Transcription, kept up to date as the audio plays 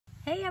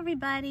Hey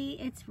everybody,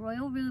 it's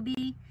Royal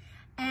Ruby,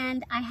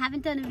 and I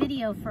haven't done a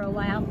video for a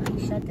while. Let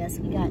me shut this,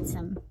 we got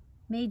some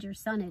major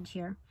sunnage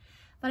here.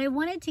 But I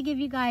wanted to give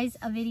you guys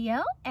a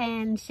video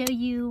and show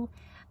you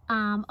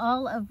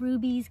all of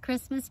Ruby's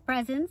Christmas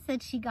presents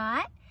that she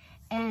got.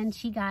 And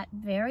she got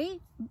a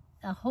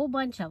whole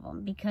bunch of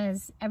them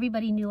because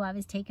everybody knew I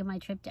was taking my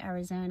trip to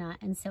Arizona.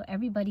 And so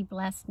everybody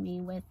blessed me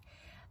with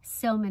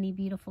so many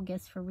beautiful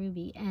gifts for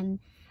Ruby. And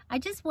I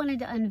just wanted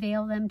to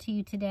unveil them to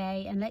you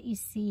today and let you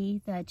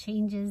see the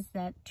changes,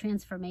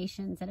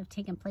 transformations that have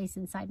taken place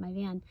inside my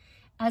van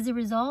as a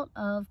result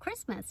of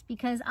Christmas,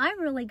 because I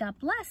really got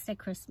blessed at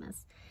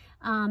Christmas.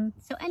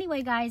 So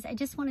anyway, guys, I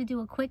just want to do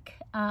a quick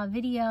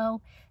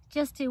video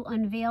just to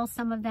unveil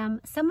some of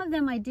them. Some of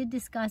them I did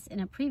discuss in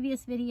a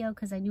previous video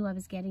because I knew I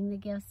was getting the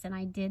gifts, and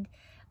I did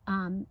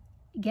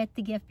get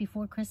the gift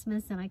before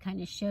Christmas, and I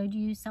kind of showed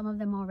you some of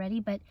them already,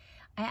 but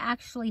I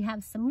actually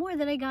have some more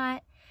that I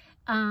got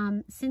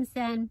since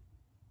then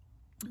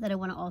that I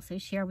want to also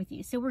share with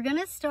you. So we're going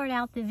to start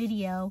out the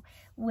video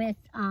with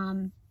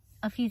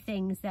a few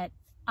things that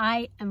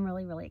I am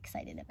really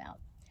excited about.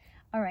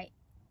 All right,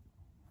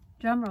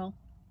 drum roll.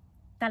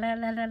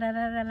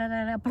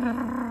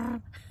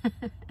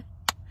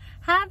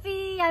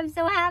 Happy, I'm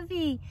so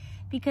happy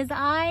because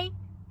I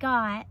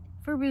got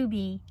for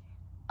Ruby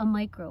a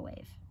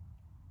microwave.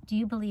 Do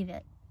you believe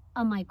it?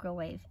 A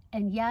microwave.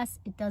 And yes,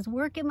 it does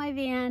work in my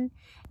van,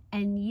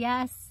 and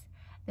yes,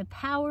 the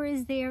power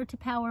is there to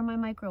power my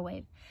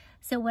microwave.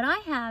 So what I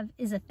have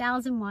is a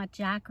 1,000-watt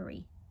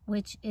Jackery,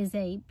 which is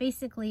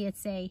basically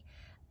it's a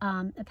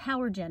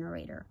power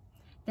generator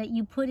that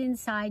you put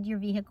inside your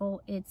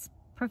vehicle. It's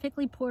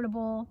perfectly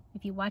portable.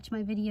 If you watch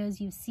my videos,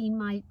 you've seen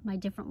my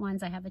different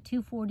ones. I have a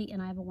 240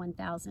 and I have a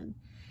 1,000.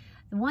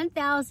 The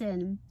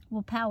 1,000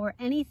 will power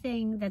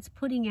anything that's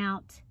putting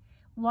out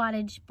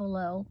wattage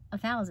below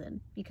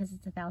 1,000 because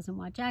it's a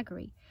 1,000-watt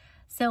Jackery.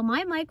 So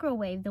my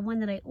microwave, the one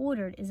that I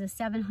ordered, is a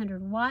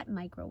 700-watt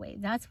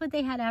microwave. That's what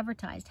they had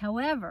advertised.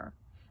 However,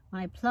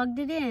 when I plugged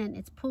it in,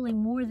 it's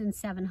pulling more than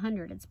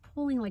 700. It's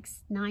pulling like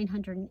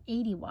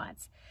 980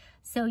 watts.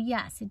 So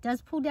yes, it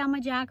does pull down my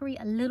Jackery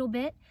a little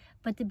bit,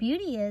 but the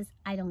beauty is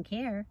I don't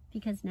care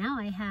because now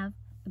I have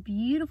a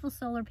beautiful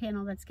solar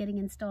panel that's getting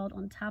installed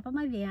on top of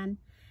my van,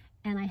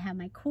 and I have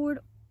my cord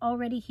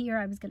already here.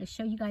 I was going to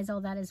show you guys all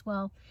that as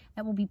well.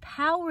 That will be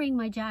powering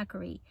my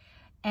Jackery.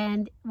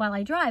 And while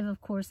I drive, of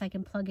course, I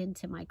can plug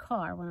into my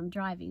car when I'm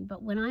driving.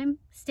 But when I'm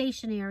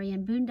stationary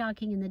and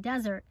boondocking in the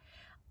desert,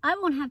 I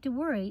won't have to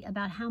worry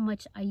about how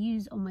much I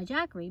use on my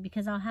Jackery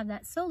because I'll have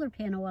that solar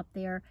panel up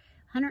there,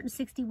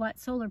 160-watt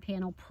solar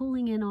panel,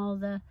 pulling in all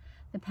the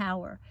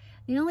power.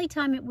 The only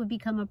time it would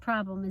become a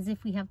problem is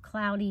if we have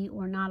cloudy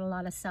or not a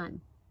lot of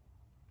sun.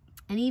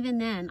 And even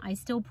then, I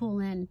still pull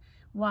in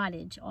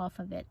wattage off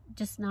of it,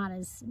 just not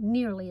as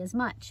nearly as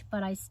much,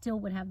 but I still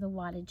would have the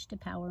wattage to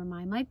power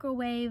my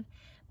microwave,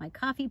 my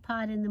coffee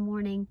pot in the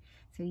morning.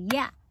 So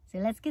yeah, so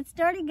let's get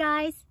started,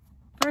 guys.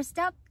 First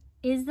up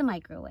is the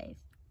microwave.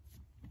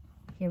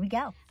 Here we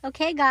go.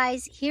 Okay,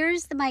 guys,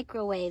 here's the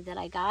microwave that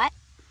I got.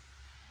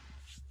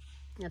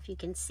 Now, if you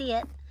can see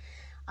it,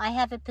 I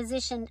have it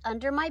positioned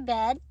under my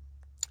bed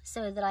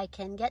so that I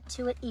can get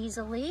to it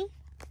easily.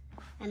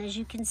 And as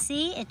you can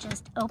see, it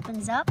just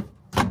opens up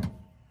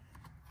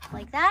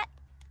like that.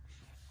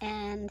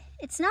 And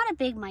it's not a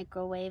big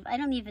microwave. I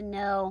don't even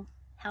know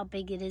how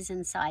big it is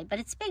inside, but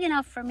it's big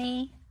enough for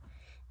me.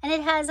 And it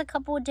has a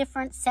couple of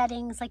different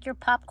settings, like your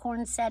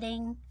popcorn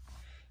setting.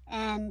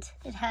 And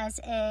it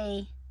has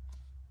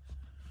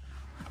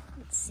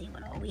let's see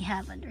what all we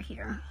have under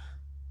here.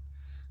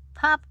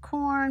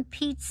 Popcorn,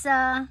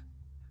 pizza,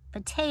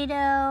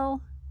 potato,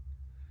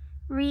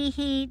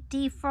 reheat,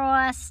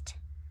 defrost,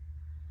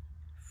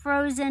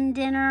 frozen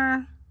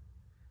dinner.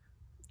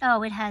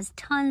 Oh, it has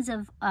tons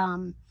of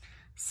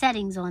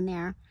settings on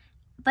there.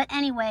 But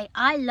anyway,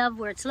 I love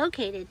where it's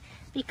located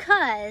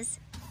because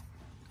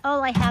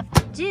all I have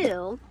to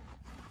do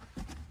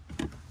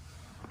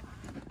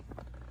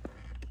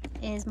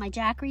is my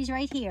Jackery's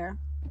right here.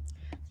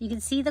 You can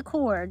see the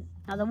cord.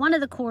 Now, one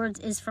of the cords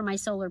is for my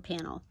solar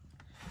panel.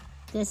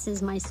 This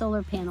is my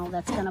solar panel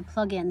that's going to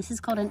plug in. This is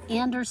called an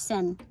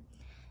Anderson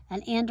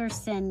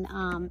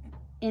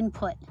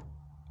input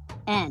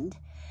end.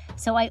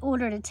 So I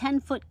ordered a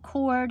 10-foot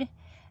cord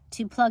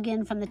to plug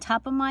in from the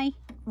top of my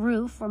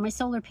roof, where my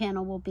solar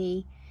panel will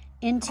be,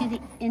 into the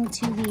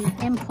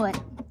input,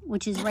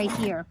 which is right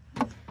here,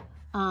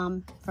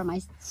 for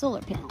my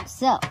solar panel.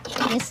 So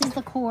this is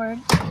the cord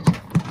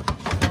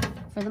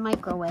for the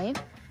microwave.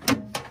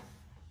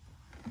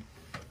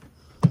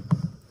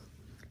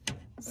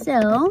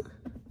 So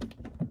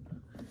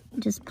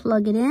just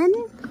plug it in,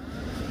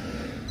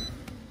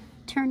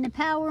 turn the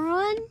power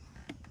on,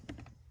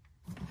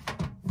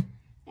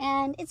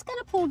 and it's going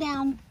to pull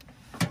down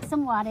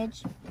some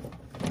wattage.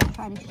 I'll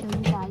try to show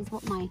you guys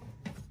what my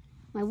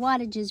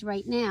wattage is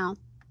right now.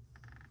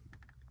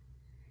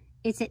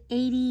 It's at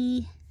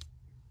 87%.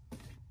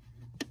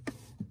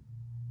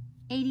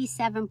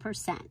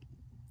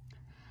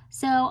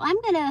 So I'm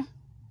going to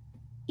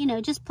you know,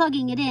 just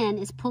plugging it in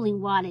is pulling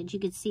wattage. You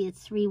can see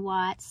it's 3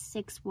 watts,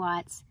 6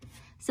 watts.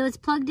 So it's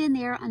plugged in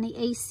there on the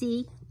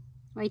AC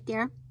right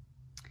there.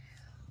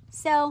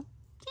 So,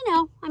 you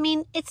know, I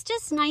mean, it's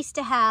just nice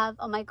to have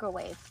a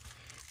microwave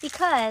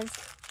because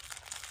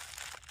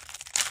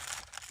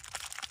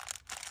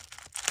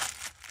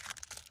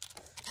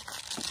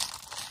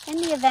in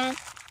the event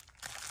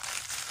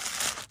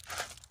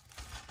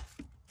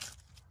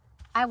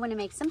I want to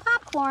make some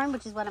popcorn,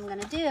 which is what I'm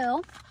going to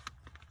do.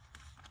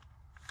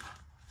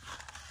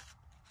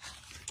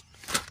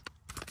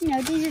 You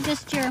know, these are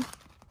just your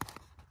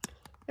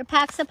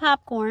packs of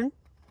popcorn.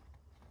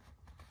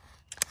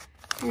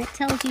 And it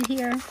tells you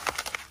here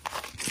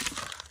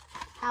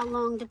how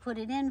long to put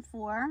it in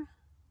for.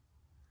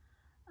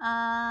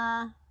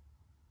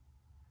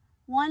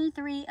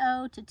 130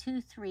 to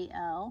 230.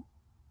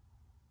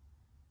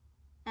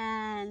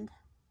 And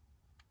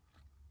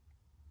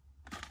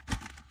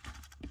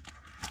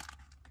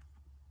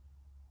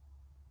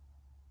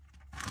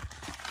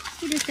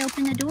you just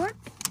open the door,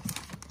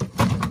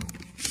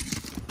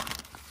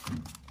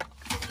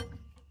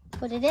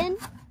 put it in,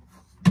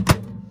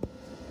 cut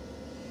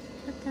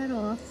that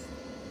off.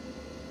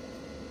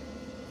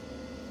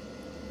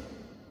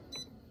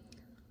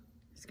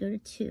 Let's go to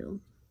 2.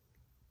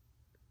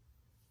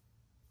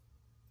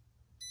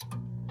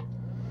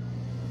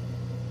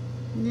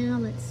 Now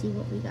let's see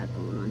what we got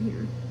going on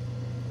here.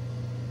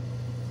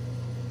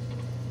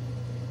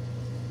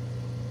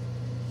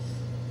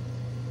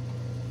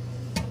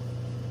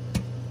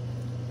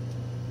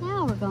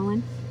 Now we're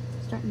going,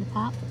 starting to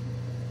pop.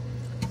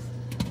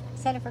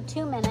 Set it for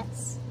 2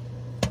 minutes.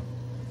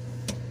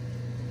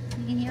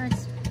 You can hear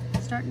it's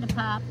starting to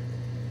pop.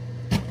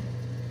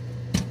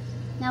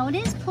 Now it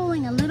is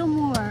pulling a little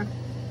more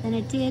than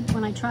it did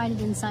when I tried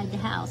it inside the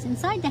house.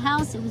 Inside the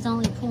house it was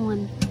only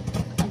pulling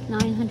like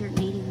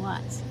 980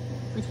 watts.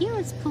 But here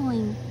it's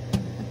pulling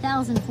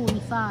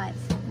 1045,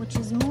 which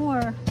is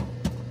more,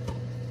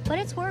 but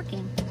it's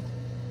working.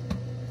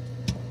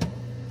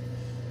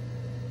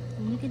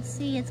 And you can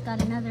see it's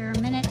got another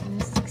minute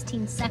and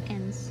 16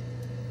 seconds.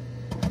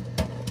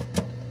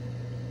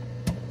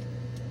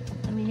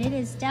 I mean, it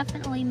is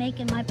definitely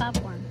making my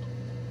popcorn.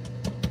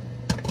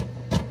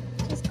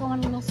 Just going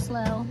a little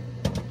slow.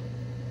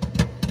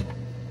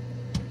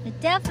 It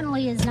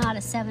definitely is not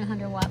a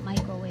 700 watt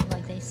microwave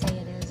like they say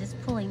it is. It's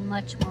pulling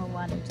much more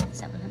wattage than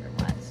 700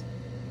 watts.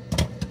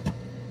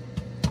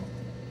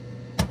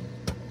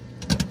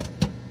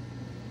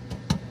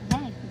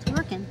 Hey, it's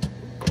working.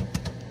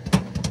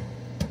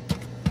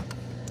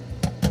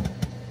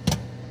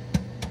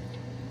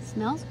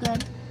 Smells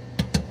good.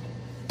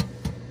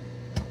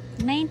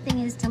 The main thing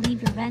is to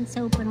leave your vents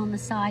open on the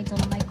sides on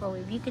the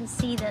microwave. You can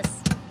see this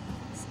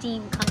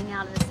steam coming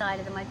out of the side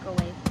of the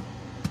microwave.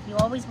 You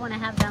always want to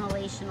have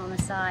ventilation on the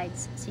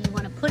sides. So you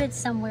want to put it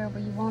somewhere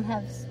where you won't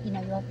have, you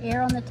know, you'll have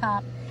air on the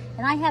top.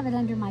 And I have it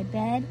under my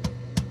bed,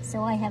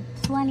 so I have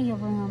plenty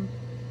of room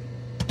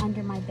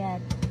under my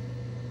bed.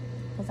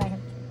 Because I have,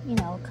 you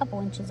know, a couple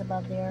inches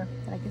above there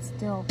that I could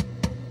still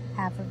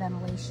have for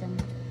ventilation.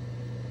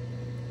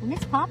 And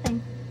it's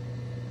popping.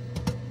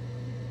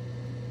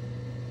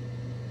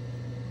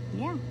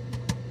 Yeah.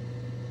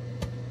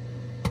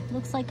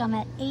 Looks like I'm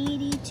at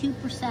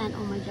 82%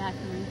 on my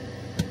Jackery.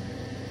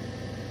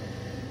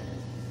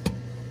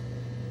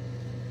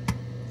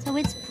 So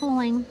it's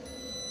pulling.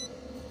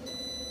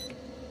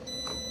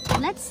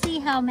 Let's see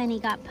how many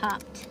got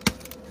popped.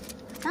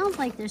 Sounds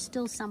like there's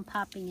still some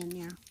popping in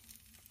there.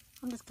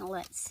 I'm just gonna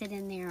let it sit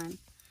in there and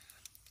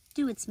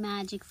do its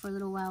magic for a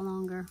little while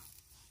longer.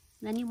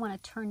 Then you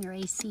want to turn your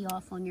AC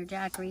off on your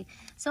Jackery.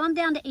 So I'm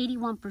down to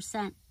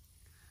 81%.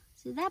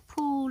 So that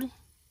pulled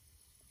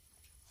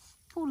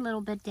a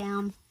little bit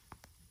down.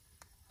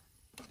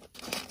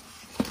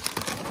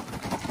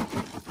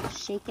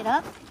 Shake it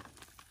up.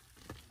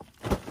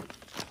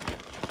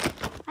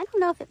 I don't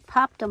know if it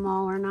popped them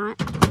all or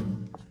not.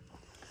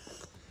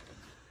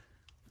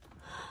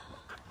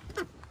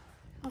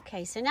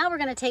 Okay, so now we're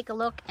going to take a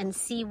look and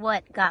see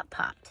what got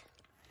popped.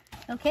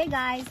 Okay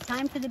guys,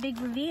 time for the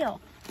big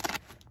reveal.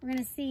 We're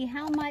going to see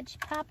how much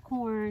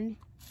popcorn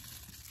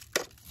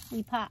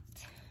we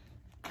popped.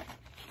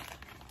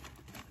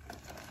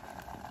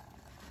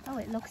 Oh,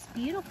 it looks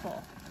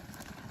beautiful.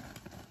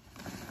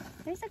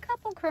 There's a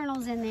couple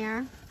kernels in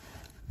there,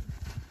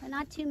 but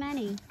not too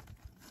many.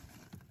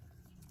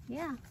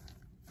 Yeah.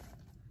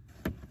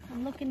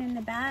 I'm looking in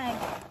the bag.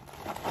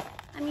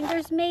 I mean,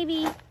 there's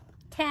maybe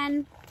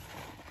 10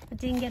 that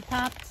didn't get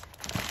popped,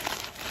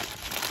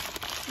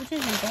 which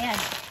isn't bad.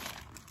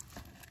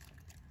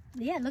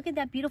 Yeah, look at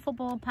that beautiful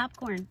bowl of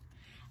popcorn.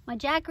 My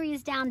Jackery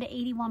is down to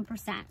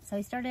 81%. So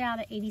I started out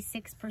at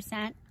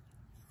 86%.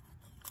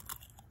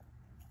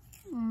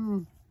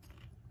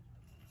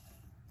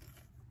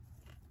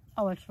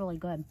 Oh, it's really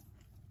good.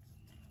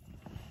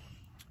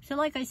 So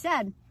like I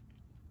said,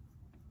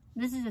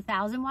 this is a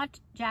 1000 watt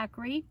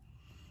Jackery.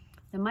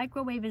 The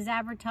microwave is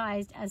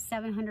advertised as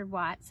 700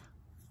 watts.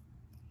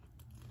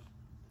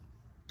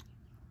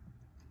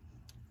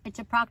 It's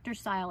a Proctor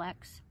Style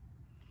X.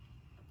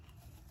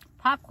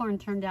 Popcorn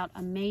turned out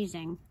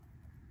amazing.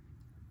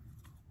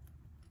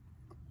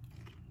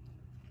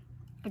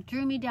 It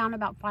drew me down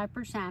about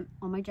 5%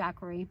 on my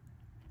Jackery,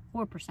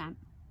 4%.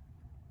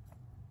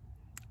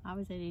 I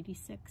was at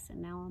 86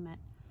 and now I'm at,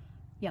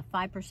 yeah,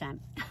 5%.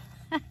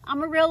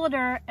 I'm a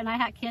realtor and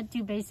I can't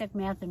do basic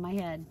math in my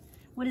head.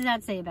 What does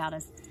that say about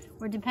us?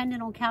 We're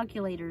dependent on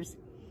calculators.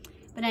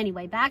 But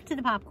anyway, back to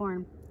the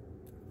popcorn.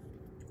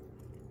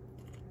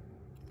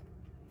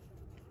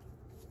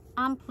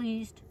 I'm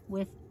pleased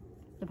with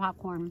the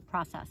popcorn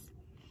process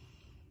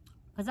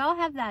because I'll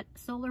have that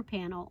solar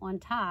panel on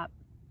top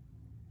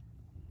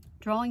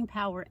drawing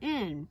power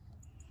in.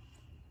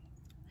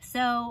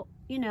 So,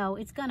 you know,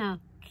 it's gonna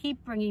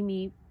keep bringing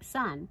me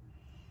sun.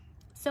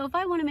 So if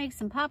I want to make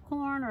some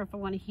popcorn or if I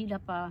want to heat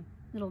up a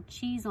little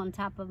cheese on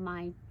top of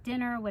my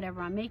dinner,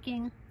 whatever I'm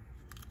making.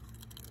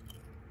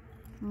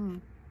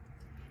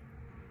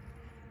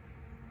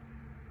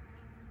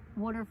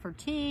 Water for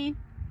tea,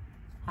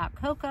 hot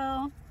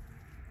cocoa.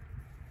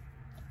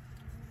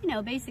 You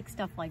know, basic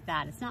stuff like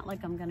that. It's not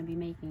like I'm going to be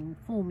making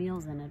full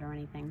meals in it or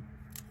anything.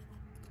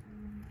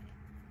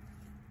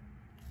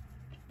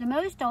 The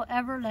most I'll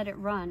ever let it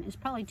run is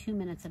probably 2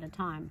 minutes at a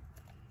time.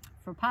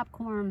 For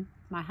popcorn,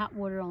 my hot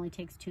water only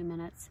takes 2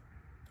 minutes.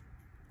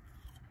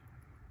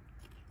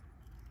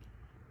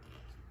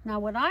 Now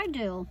what I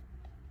do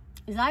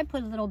is I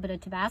put a little bit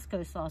of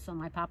Tabasco sauce on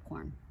my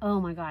popcorn.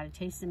 Oh my God, it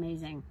tastes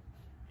amazing.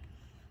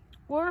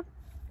 Or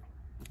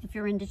if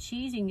you're into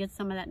cheese, you can get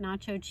some of that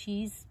nacho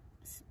cheese,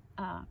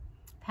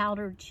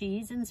 powdered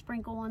cheese, and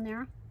sprinkle on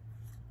there.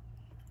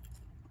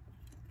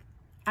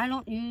 I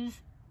don't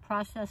use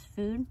processed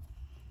food.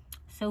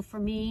 So for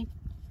me,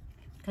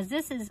 because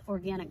this is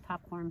organic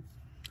popcorn,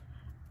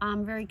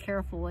 I'm very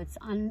careful. It's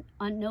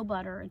no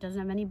butter. It doesn't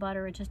have any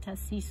butter. It just has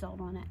sea salt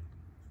on it.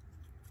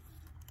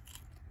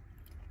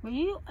 But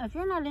if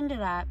you're not into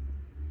that,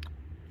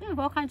 they have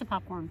all kinds of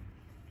popcorn.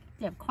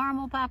 They have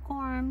caramel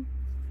popcorn.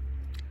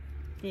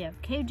 They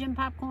have Cajun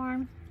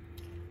popcorn.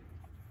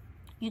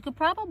 You could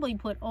probably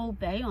put Old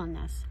Bay on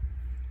this,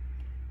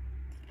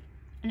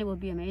 and it would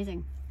be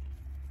amazing.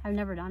 I've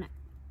never done it.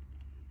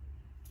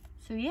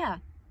 So yeah.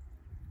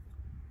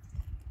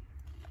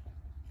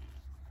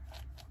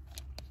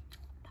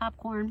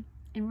 Popcorn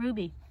and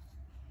Ruby.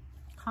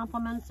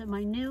 Compliments of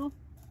my new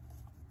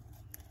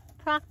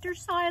Proctor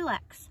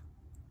Silex.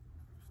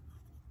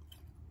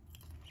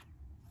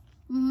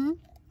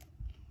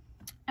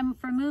 And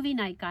for movie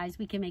night, guys,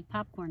 we can make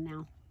popcorn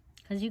now.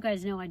 Because you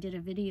guys know I did a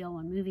video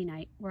on movie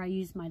night where I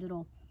used my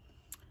little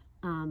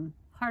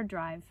hard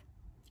drive,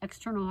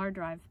 external hard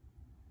drive,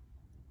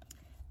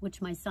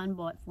 which my son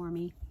bought for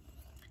me.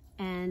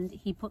 And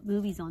he put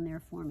movies on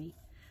there for me.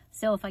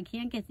 So if I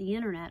can't get the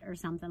internet or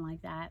something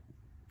like that,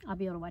 I'll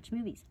be able to watch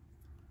movies.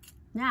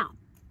 Now,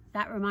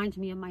 that reminds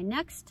me of my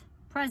next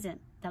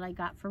present that I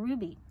got for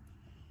Ruby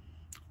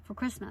for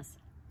Christmas.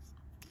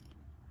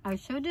 I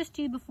showed this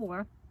to you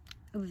before.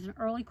 It was an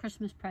early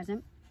Christmas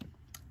present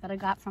that I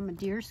got from a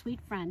dear sweet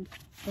friend.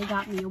 They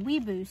got me a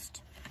Wii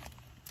Boost,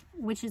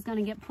 which is going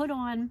to get put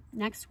on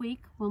next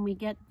week when we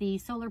get the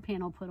solar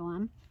panel put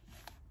on.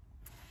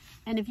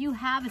 And if you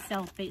have a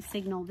cell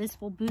signal, this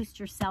will boost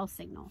your cell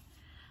signal.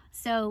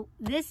 So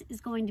this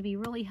is going to be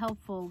really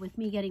helpful with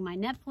me getting my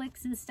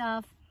Netflix and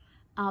stuff.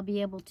 I'll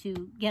be able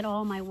to get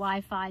all my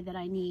Wi-Fi that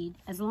I need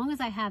as long as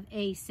I have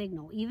a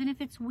signal. Even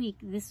if it's weak,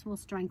 this will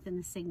strengthen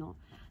the signal.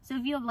 So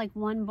if you have like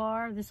 1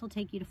 bar, this will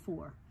take you to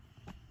 4.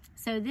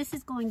 So this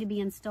is going to be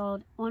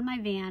installed on my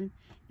van.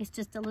 It's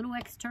just a little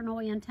external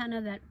antenna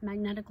that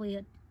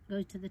magnetically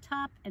goes to the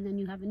top, and then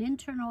you have an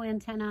internal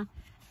antenna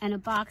and a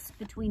box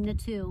between the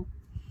two.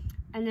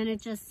 And then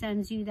it just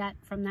sends you that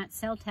from that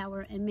cell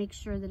tower and makes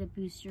sure that it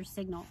boosts your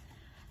signal.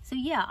 So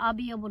yeah, I'll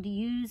be able to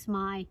use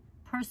my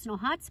personal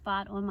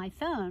hotspot on my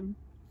phone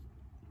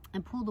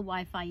and pull the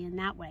Wi-Fi in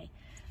that way.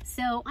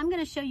 So I'm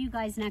going to show you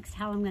guys next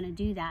how I'm going to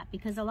do that,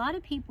 because a lot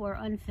of people are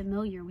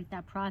unfamiliar with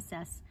that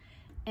process.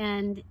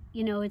 And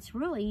you know, it's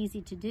really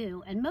easy to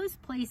do. And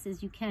most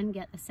places you can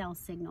get a cell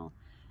signal.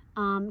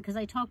 Because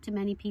I talked to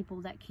many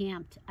people that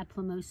camped at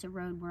Plamosa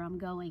Road where I'm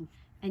going.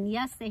 And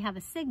yes, they have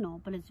a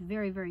signal, but it's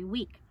very, very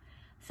weak.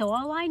 So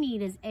all I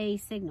need is a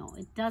signal.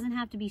 It doesn't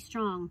have to be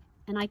strong,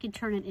 and I can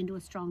turn it into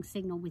a strong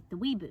signal with the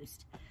Wii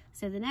Boost.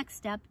 So the next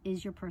step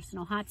is your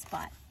personal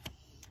hotspot,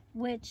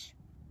 which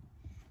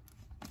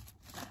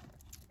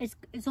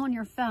is on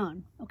your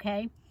phone,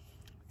 okay?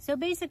 So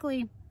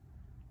basically,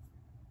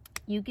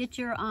 you get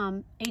your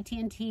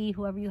AT&T,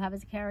 whoever you have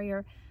as a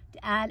carrier,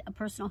 to add a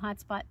personal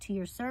hotspot to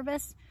your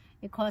service.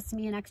 It costs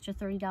me an extra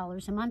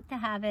 $30 a month to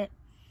have it.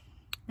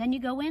 Then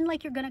you go in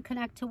like you're gonna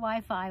connect to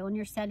Wi-Fi on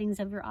your settings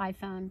of your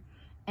iPhone,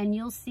 and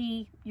you'll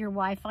see your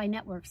Wi-Fi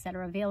networks that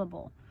are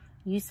available.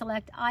 You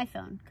select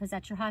iPhone because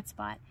that's your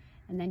hotspot,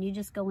 and then you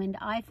just go into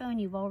iPhone.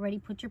 You've already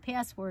put your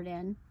password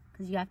in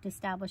because you have to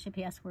establish a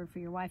password for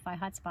your Wi-Fi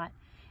hotspot,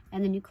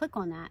 and then you click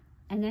on that,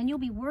 and then you'll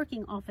be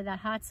working off of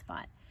that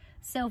hotspot.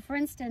 So for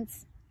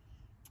instance,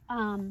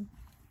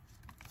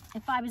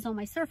 if I was on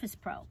my Surface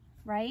Pro,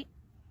 right,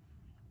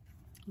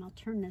 and I'll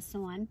turn this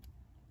on,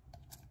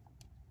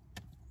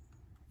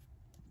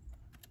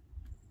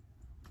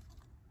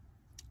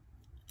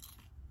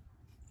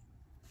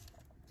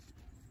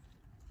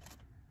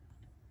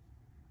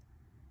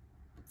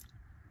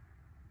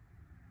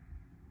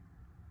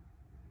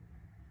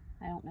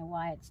 don't know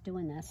why it's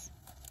doing this.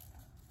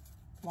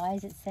 Why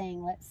is it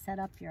saying, let's set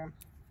up your...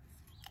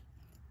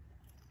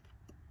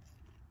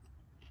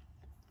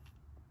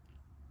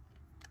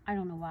 I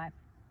don't know why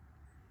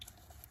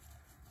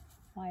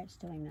it's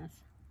doing this.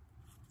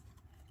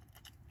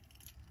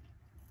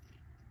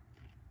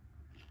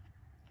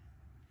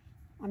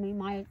 I mean,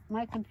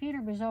 my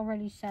computer was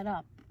already set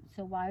up,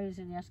 so why is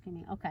it asking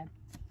me? Okay,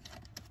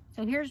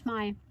 so here's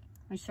my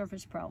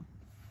Surface Pro,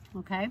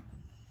 okay?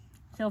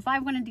 So if I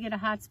wanted to get a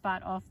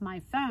hotspot off my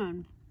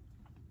phone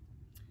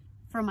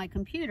from my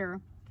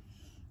computer,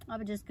 I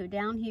would just go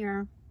down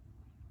here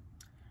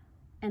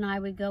and I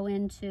would go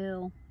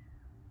into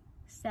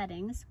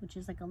settings, which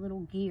is like a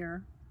little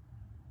gear,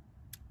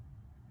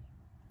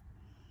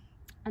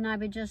 and I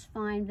would just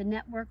find the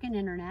network and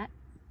internet.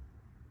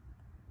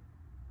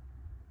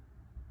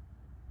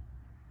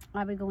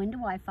 I would go into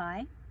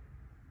Wi-Fi,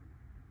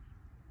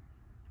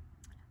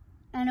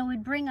 and it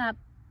would bring up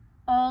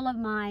all of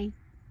my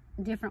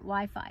different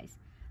Wi-Fis.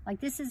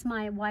 Like this is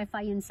my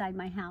Wi-Fi inside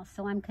my house,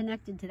 so I'm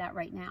connected to that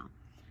right now.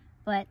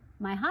 But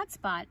my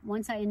hotspot,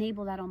 once I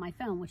enable that on my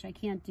phone, which I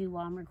can't do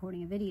while I'm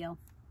recording a video,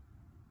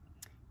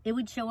 it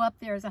would show up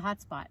there as a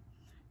hotspot.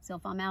 So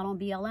if I'm out on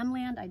BLM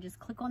land, I just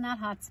click on that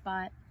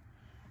hotspot.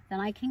 Then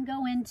I can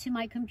go into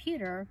my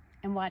computer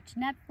and watch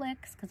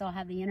Netflix because I'll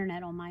have the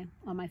internet on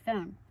my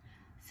phone.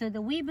 So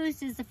the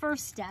WeBoost is the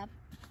first step.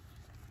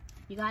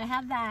 You gotta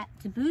have that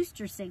to boost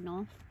your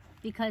signal,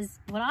 because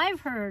what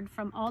I've heard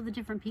from all the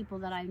different people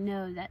that I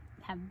know that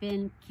have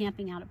been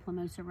camping out at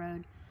Plumosa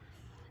Road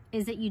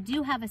is that you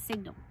do have a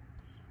signal,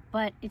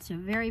 but it's a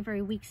very,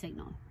 very weak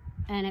signal.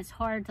 And it's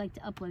hard to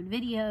upload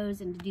videos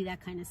and to do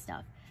that kind of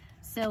stuff.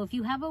 So if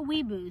you have a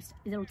WeBoost,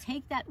 it'll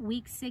take that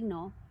weak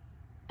signal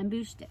and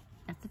boost it.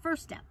 That's the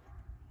first step.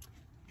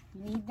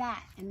 You need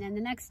that. And then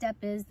the next step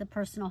is the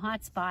personal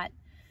hotspot,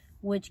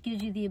 which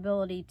gives you the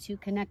ability to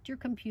connect your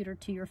computer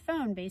to your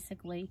phone,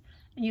 basically.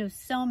 And you have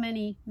so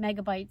many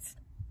megabytes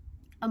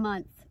a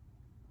month.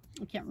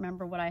 I can't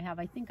remember what I have.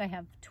 I think I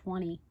have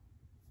 20.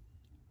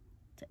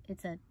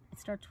 It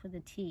starts with a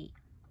T.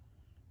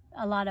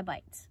 A lot of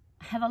bytes.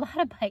 I have a lot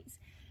of bytes.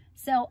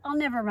 So I'll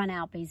never run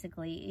out,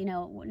 basically, you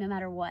know, no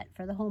matter what.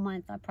 For the whole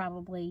month, I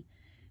probably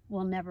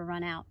will never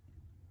run out.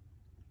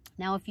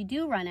 Now, if you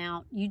do run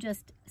out, you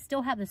just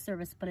still have the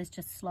service, but it's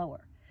just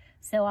slower.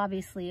 So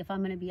obviously, if I'm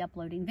going to be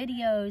uploading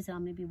videos and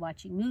I'm going to be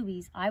watching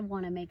movies, I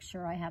want to make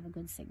sure I have a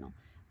good signal.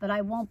 But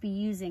I won't be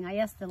using, I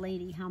asked the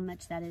lady how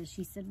much that is.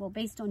 She said, well,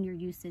 based on your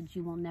usage,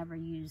 you will never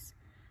use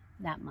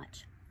that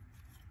much.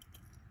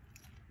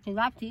 So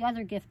that's the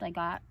other gift I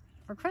got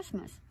for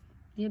Christmas.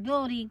 The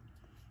ability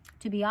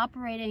to be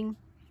operating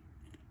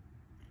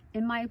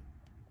in my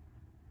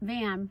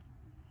van,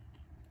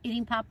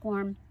 eating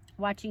popcorn,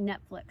 watching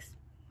Netflix.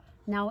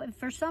 Now, if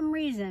for some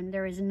reason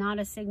there is not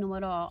a signal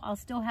at all, I'll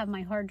still have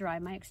my hard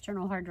drive, my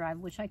external hard drive,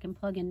 which I can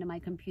plug into my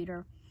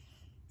computer,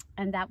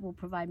 and that will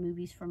provide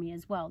movies for me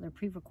as well. They're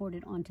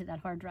pre-recorded onto that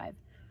hard drive.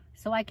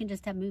 So I can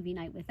just have movie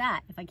night with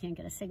that if I can't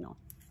get a signal.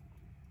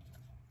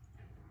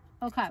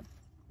 Okay.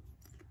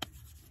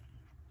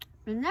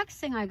 The next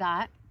thing I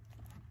got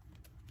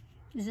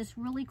is this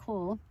really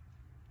cool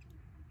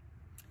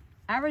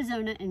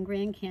Arizona and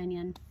Grand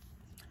Canyon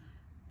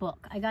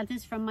book. I got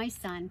this from my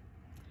son,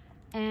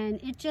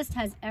 and it just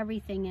has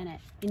everything in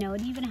it. You know,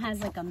 it even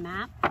has like a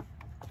map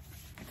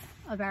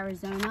of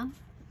Arizona.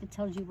 It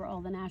tells you where all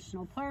the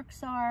national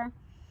parks are,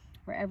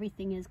 where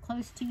everything is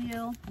close to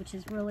you, which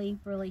is really,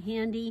 really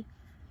handy.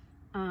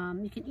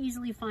 You can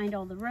easily find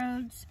all the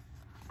roads.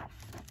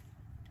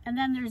 And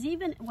then there's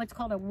even what's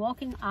called a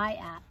walking eye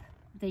app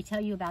they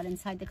tell you about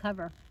inside the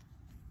cover.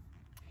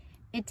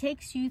 It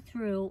takes you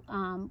through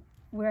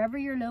wherever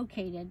you're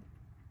located,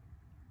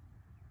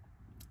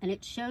 and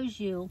it shows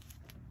you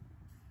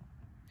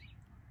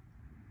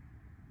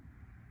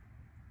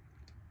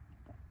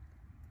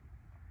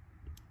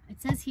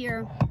it says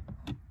here,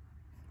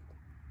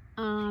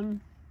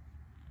 when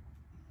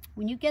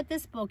you get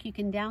this book, you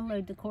can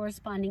download the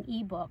corresponding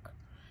ebook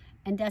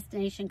and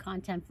destination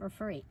content for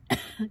free.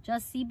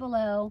 Just see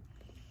below.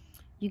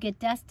 You get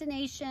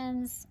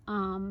destinations,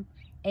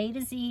 A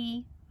to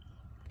Z.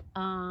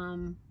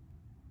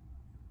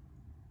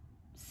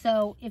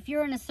 So if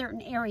you're in a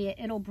certain area,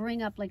 it'll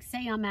bring up, like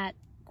say I'm at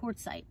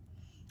Quartzsite.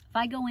 If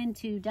I go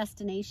into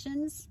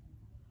destinations,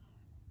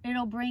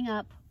 it'll bring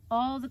up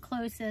all the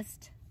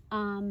closest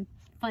fun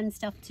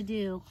stuff to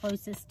do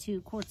closest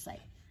to Quartzsite.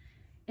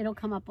 It'll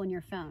come up on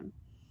your phone.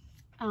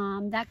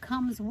 That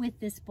comes with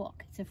this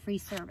book. It's a free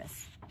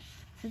service.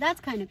 So that's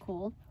kind of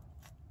cool.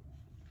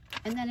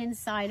 And then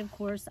inside, of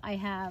course, I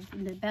have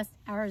the best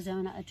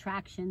Arizona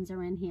attractions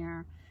are in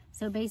here.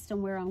 So based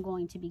on where I'm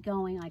going to be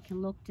going, I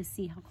can look to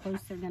see how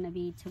close they're going to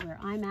be to where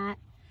I'm at.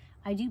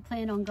 I do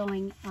plan on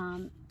going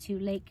to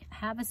Lake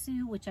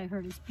Havasu, which I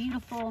heard is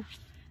beautiful.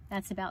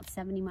 That's about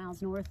 70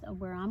 miles north of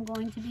where I'm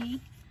going to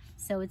be.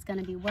 So it's going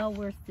to be well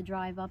worth the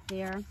drive up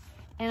there.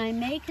 And I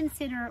may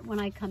consider, when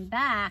I come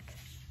back,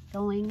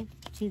 going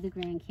to the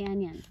Grand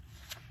Canyon.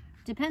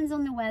 Depends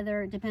on the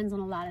weather, it depends on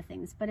a lot of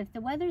things. But if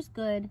the weather's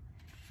good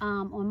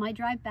on my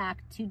drive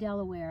back to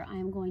Delaware, I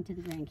am going to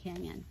the Grand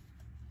Canyon.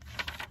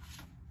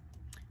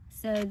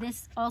 So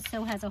this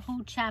also has a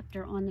whole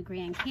chapter on the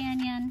Grand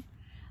Canyon.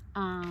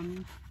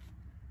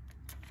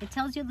 It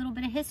tells you a little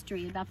bit of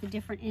history about the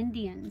different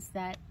Indians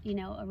that, you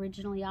know,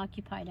 originally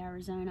occupied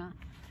Arizona.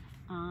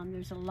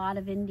 There's a lot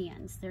of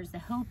Indians. There's the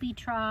Hopi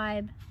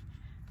tribe,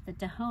 the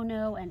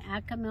Tohono and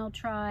Acamel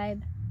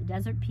tribe, the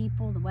Desert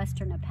People, the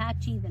Western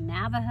Apache, the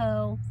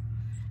Navajo.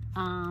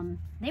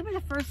 They were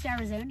the first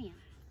Arizonians.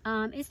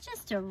 It's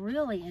just a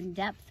really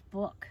in-depth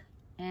book,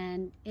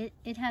 and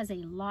it has a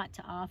lot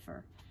to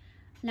offer.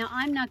 Now,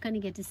 I'm not going to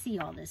get to see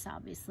all this,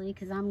 obviously,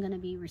 because I'm going to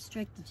be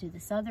restricted to the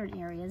southern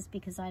areas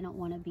because I don't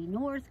want to be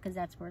north, because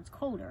that's where it's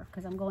colder,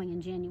 because I'm going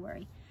in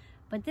January.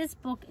 But this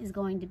book is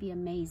going to be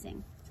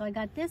amazing. So I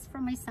got this for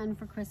my son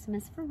for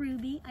Christmas for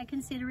Ruby. I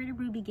consider it a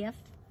Ruby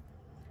gift.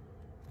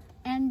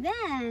 And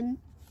then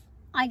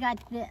I got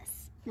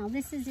this. Now,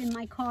 this is in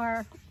my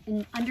car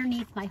and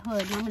underneath my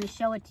hood, and I'm going to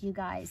show it to you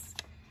guys.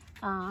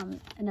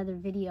 Another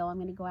video, I'm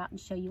going to go out and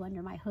show you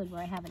under my hood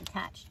where I have it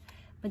attached.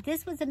 But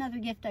this was another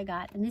gift I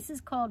got, and this is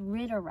called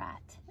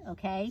Rit-A-Rat,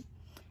 okay?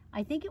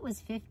 I think it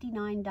was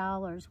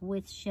 $59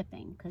 with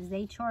shipping, because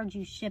they charge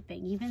you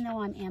shipping. Even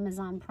though I'm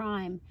Amazon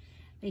Prime,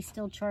 they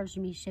still charged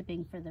me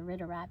shipping for the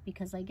Rit-A-Rat,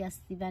 because I guess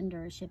the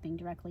vendor is shipping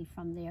directly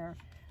from their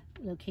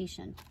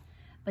location.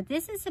 But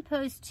this is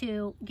supposed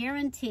to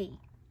guarantee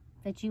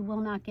that you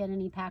will not get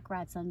any pack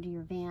rats under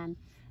your van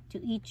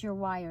to eat your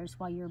wires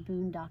while you're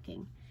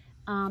boondocking.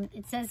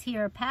 It says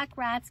here, pack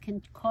rats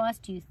can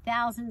cost you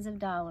thousands of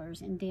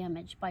dollars in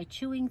damage by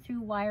chewing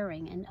through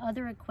wiring and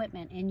other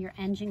equipment in your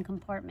engine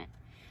compartment.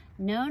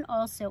 Known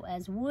also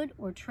as wood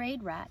or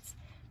trade rats,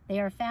 they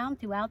are found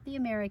throughout the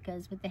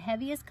Americas with the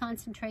heaviest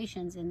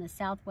concentrations in the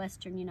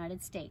southwestern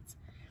United States.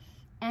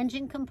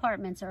 Engine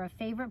compartments are a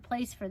favorite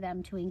place for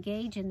them to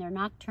engage in their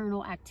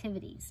nocturnal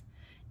activities,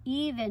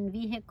 even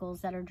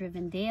vehicles that are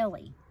driven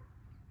daily.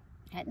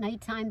 At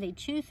nighttime, they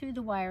chew through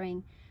the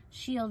wiring,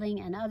 shielding,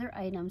 and other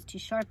items to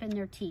sharpen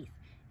their teeth,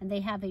 and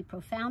they have a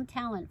profound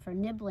talent for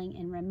nibbling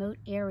in remote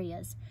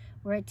areas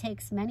where it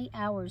takes many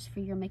hours for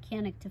your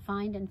mechanic to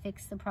find and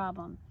fix the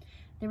problem.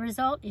 The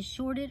result is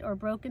shorted or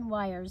broken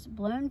wires,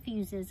 blown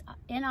fuses,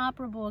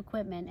 inoperable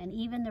equipment, and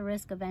even the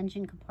risk of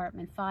engine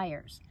compartment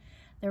fires.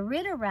 The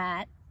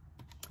Rit-A-Rat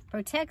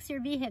protects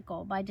your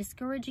vehicle by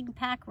discouraging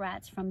pack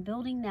rats from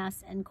building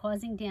nests and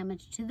causing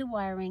damage to the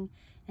wiring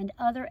and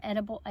other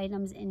edible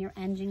items in your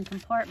engine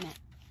compartment.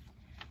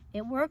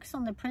 It works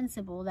on the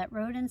principle that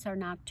rodents are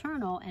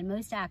nocturnal and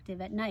most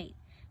active at night.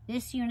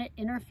 This unit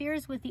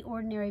interferes with the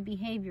ordinary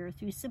behavior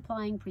through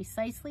supplying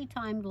precisely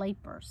timed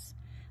light bursts.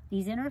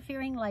 These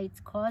interfering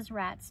lights cause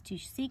rats to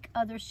seek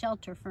other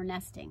shelter for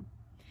nesting.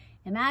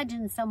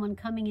 Imagine someone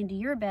coming into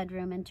your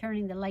bedroom and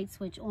turning the light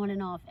switch on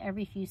and off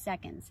every few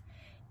seconds.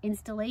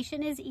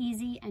 Installation is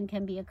easy and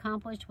can be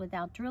accomplished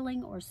without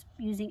drilling or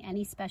using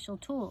any special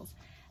tools.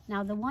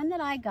 Now, the one that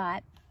I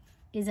got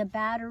is a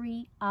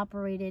battery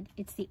operated,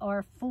 it's the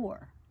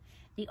R4.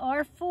 The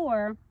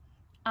R4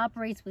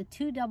 operates with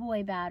 2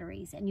 AA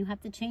batteries, and you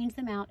have to change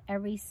them out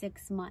every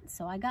 6 months.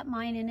 So I got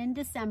mine in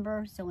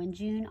December, so in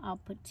June I'll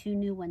put 2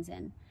 new ones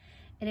in.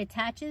 It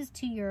attaches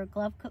to your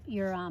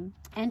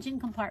engine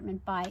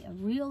compartment by a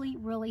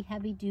really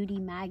heavy duty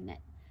magnet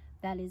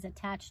that is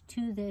attached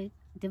to the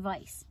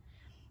device.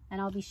 And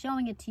I'll be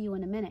showing it to you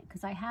in a minute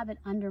because I have it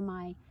under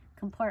my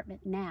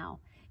compartment now.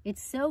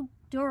 It's so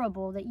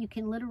durable that you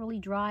can literally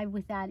drive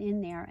with that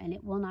in there and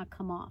it will not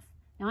come off.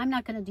 Now, I'm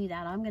not going to do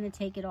that. I'm going to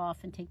take it off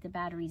and take the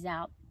batteries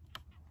out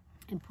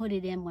and put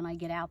it in when I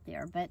get out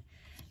there. But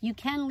you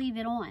can leave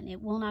it on.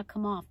 It will not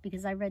come off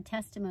because I read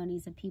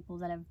testimonies of people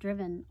that have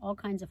driven all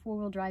kinds of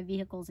four-wheel drive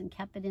vehicles and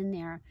kept it in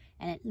there,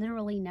 and it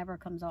literally never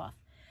comes off.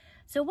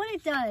 So what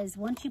it does,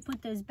 once you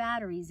put those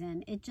batteries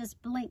in, it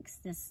just blinks.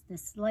 This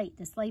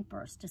light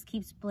burst just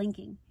keeps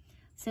blinking.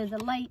 So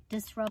the light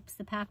disrupts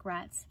the pack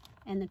rats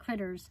and the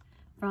critters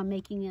from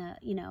making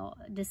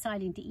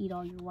deciding to eat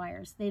all your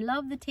wires. They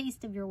love the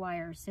taste of your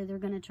wires, so they're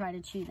going to try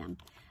to chew them.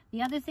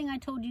 The other thing I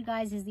told you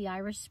guys is the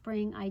Irish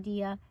spring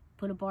idea.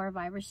 Put a bar of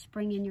Irish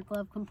spring in your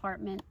glove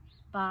compartment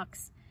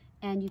box,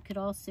 and you could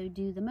also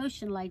do the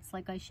motion lights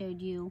like I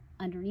showed you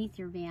underneath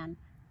your van.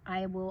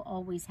 I will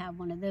always have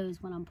one of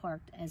those when I'm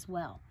parked as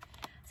well.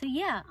 So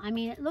yeah, I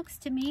mean, it looks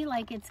to me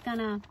like it's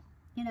gonna,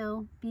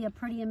 be a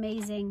pretty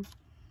amazing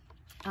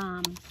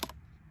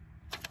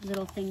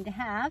little thing to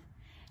have.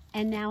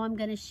 And now I'm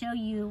going to show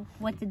you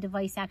what the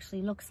device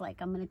actually looks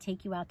like. I'm going to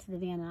take you out to the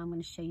van and I'm going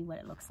to show you what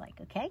it looks like,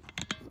 okay?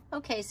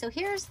 Okay, so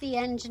here's the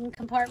engine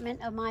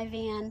compartment of my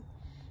van.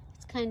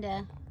 It's kind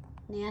of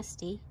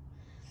nasty.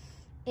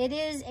 It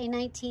is a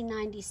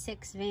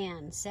 1996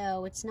 van,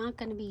 so it's not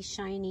going to be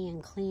shiny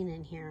and clean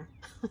in here.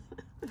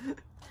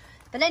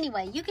 But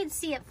anyway, you can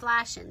see it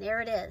flashing.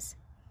 There it is.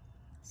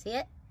 See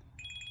it?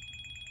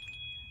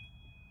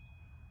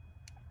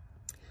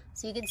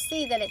 So you can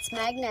see that it's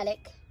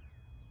magnetic.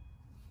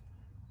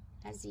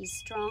 Has these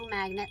strong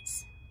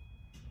magnets.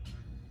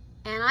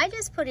 And I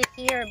just put it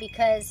here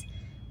because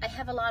I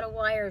have a lot of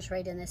wires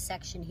right in this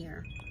section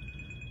here.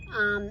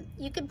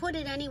 You can put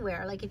it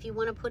anywhere. Like if you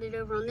want to put it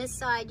over on this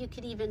side, you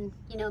could even,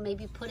 you know,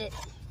 maybe put it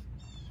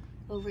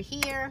over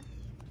here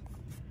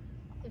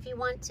if you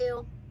want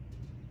to.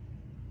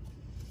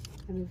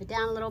 I'll move it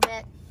down a little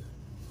bit.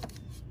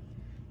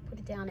 Put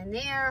it down in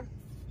there.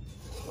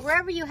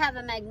 Wherever you have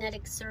a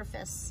magnetic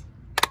surface,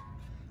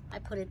 I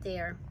put it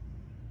there.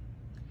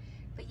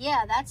 But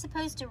yeah, that's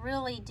supposed to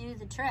really do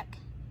the trick.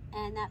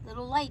 And that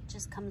little light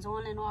just comes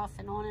on and off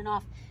and on and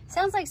off.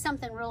 Sounds like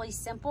something really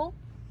simple,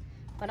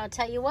 but I'll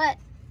tell you what,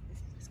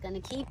 it's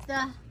gonna keep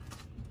the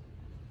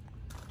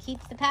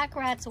pack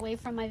rats away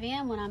from my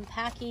van when I'm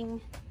packing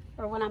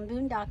or when I'm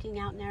boondocking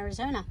out in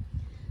Arizona.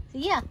 So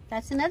yeah,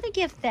 that's another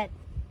gift that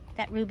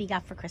Ruby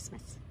got for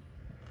Christmas.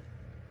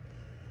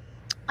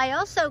 I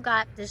also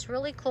got this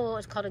really cool,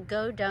 it's called a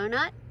Go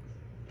Donut.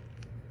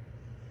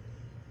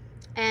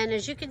 And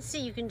as you can see,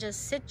 you can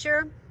just sit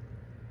your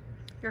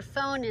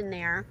phone in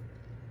there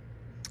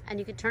and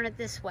you can turn it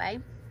this way.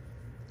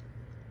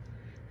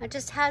 It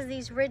just has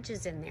these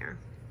ridges in there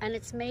and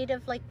it's made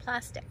of like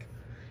plastic.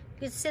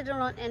 You can sit it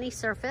on any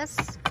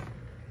surface,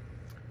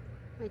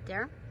 right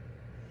there,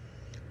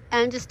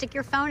 and just stick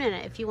your phone in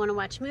it. If you want to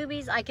watch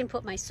movies, I can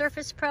put my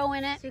Surface Pro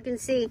in it. So you can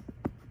see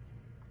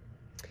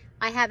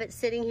I have it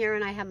sitting here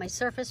and I have my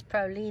Surface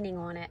Pro leaning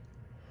on it.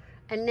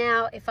 And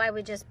now if I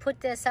would just put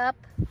this up,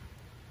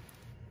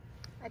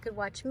 I could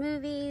watch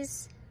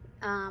movies.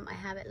 I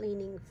have it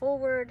leaning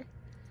forward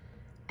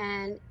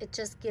and it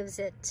just gives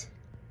it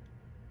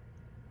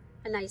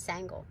a nice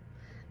angle.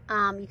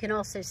 You can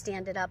also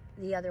stand it up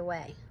the other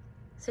way.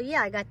 So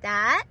yeah, I got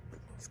that.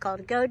 It's called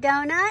a Go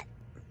Donut.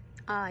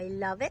 I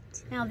love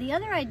it. Now the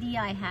other idea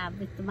I have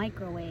with the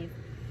microwave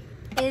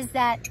is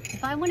that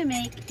if I want to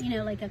make, you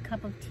know, like a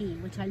cup of tea,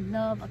 which I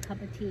love a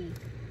cup of tea,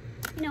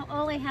 you know,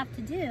 all I have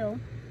to do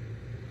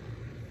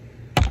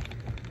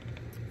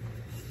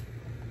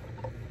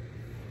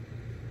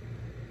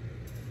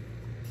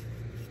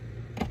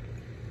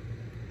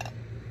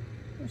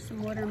there's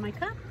some water in my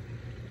cup.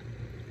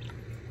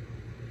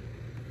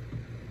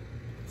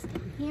 It's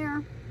down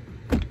here.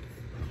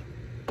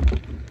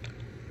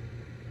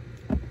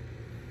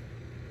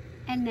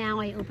 And now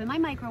I open my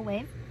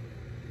microwave,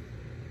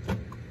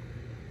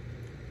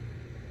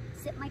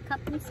 sit my cup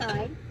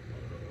inside,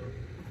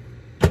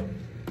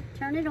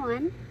 turn it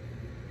on,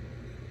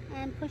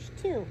 and push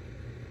 2.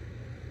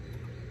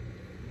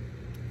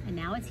 And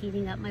now it's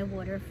heating up my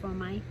water for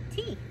my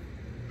tea.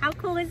 How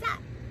cool is that?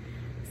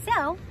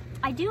 So,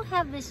 I do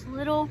have this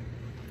little,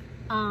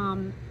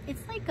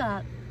 it's like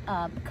a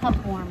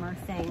cup warmer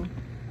thing.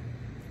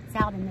 It's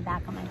out in the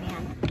back of my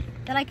van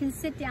that I can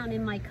sit down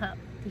in my cup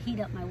to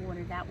heat up my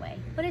water that way.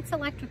 But it's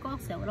electric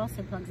also. It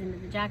also plugs into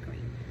the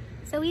Jackery.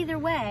 So either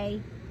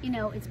way, you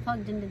know, it's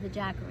plugged into the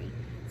Jackery.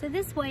 So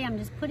this way I'm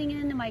just putting it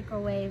in the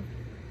microwave.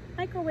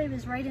 Microwave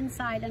is right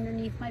inside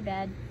underneath my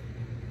bed.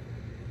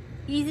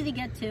 Easy to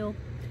get to.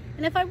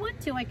 And if I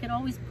want to, I could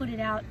always put it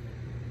out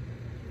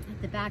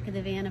at the back of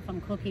the van if I'm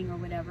cooking or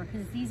whatever,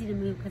 because it's easy to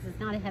move because it's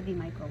not a heavy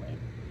microwave.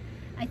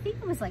 I think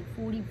it was like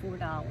 $44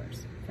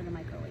 for the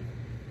microwave.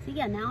 So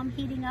yeah, now I'm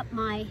heating up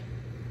my,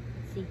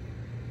 see,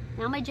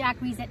 now my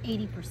Jackery's at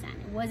 80%.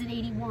 It was at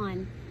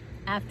 81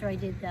 after I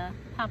did the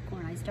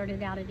popcorn. I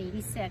started out at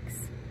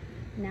 86.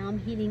 Now I'm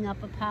heating up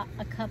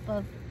a cup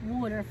of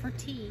water for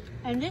tea.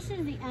 And this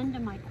is the end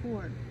of my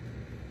cord.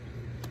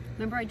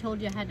 Remember I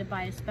told you I had to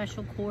buy a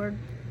special cord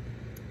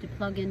to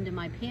plug into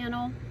my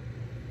panel.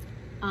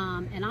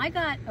 And I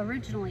got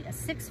originally a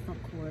 6-foot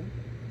cord,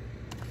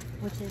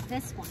 which is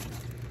this one.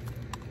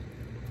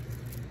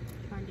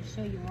 I'm trying to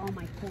show you all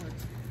my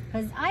cords.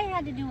 Because I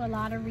had to do a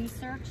lot of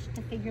research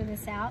to figure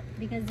this out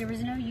because there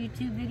was no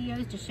YouTube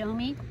videos to show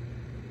me.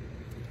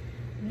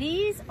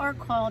 These are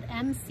called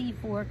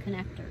MC4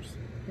 connectors.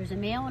 There's a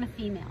male and a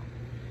female.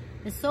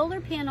 The solar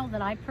panel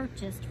that I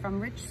purchased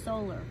from Rich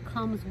Solar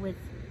comes with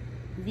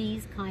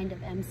these kind of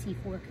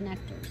MC4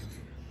 connectors.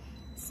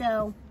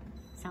 So,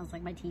 sounds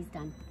like my tea's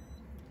done.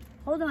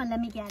 Hold on, let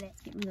me get it.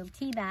 Let's get my little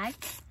tea bag.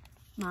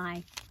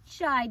 My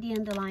chai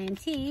dandelion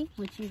tea,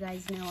 which you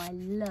guys know I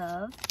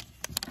love.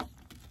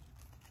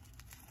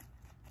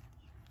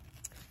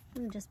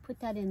 I'm gonna just put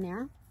that in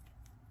there.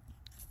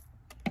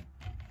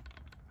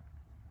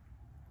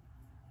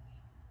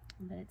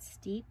 Let it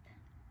steep.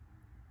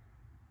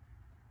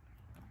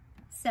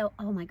 So,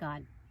 oh my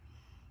God,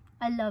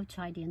 I love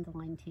chai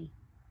dandelion tea.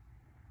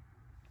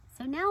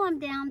 So now I'm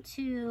down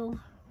to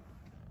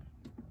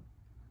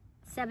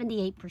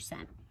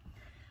 78%.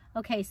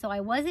 Okay, so I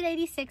was at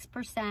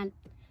 86%.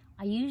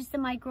 I used the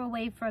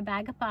microwave for a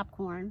bag of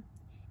popcorn.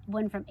 It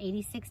went from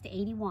 86 to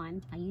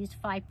 81. I used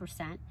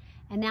 5%.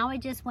 And now I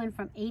just went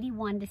from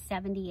 81 to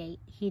 78,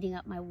 heating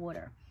up my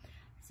water.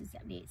 This is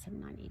 78,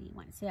 79,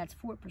 81. So that's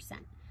 4%.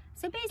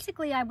 So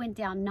basically I went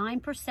down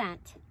 9%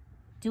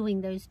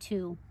 doing those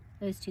two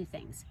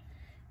things.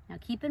 Now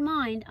keep in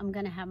mind, I'm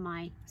gonna have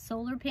my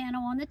solar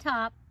panel on the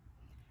top.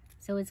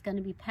 So it's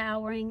gonna be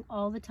powering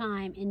all the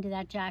time into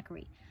that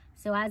Jackery.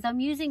 So as I'm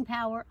using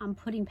power, I'm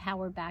putting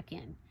power back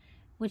in.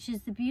 which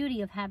is the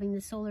beauty of having the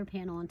solar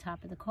panel on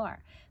top of the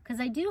car. Because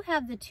I do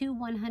have the two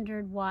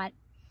 100-watt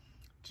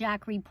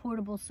Jackery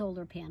portable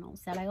solar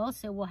panels that I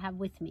also will have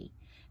with me.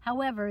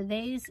 However,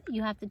 these,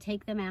 you have to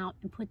take them out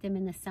and put them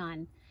in the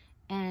sun.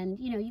 And,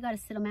 you know, you got to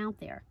sit them out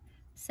there.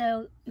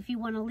 So if you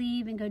want to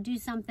leave and go do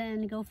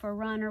something, go for a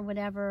run or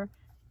whatever,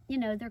 you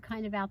know, they're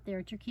kind of out there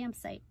at your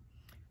campsite.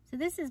 So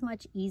this is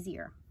much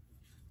easier.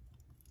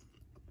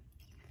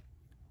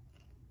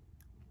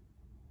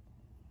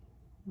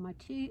 My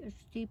tea is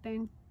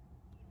steeping.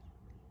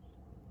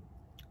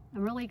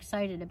 I'm really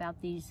excited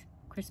about these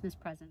Christmas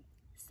presents.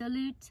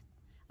 Salute.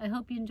 I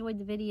hope you enjoyed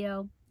the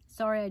video.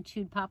 Sorry I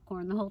chewed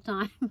popcorn the whole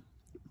time.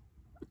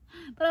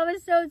 But I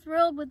was so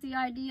thrilled with the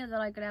idea that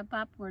I could have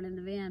popcorn in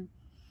the van.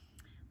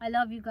 I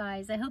love you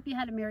guys. I hope you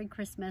had a Merry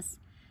Christmas.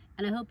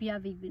 And I hope you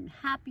have an even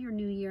happier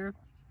New Year.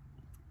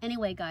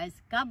 Anyway,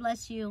 guys, God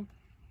bless you.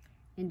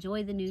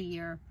 Enjoy the new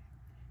year.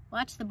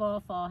 Watch the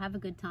ball fall. Have a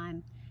good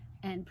time.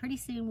 And pretty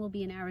soon we'll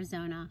be in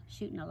Arizona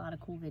shooting a lot of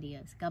cool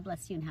videos. God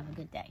bless you and have a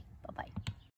good day. Bye-bye.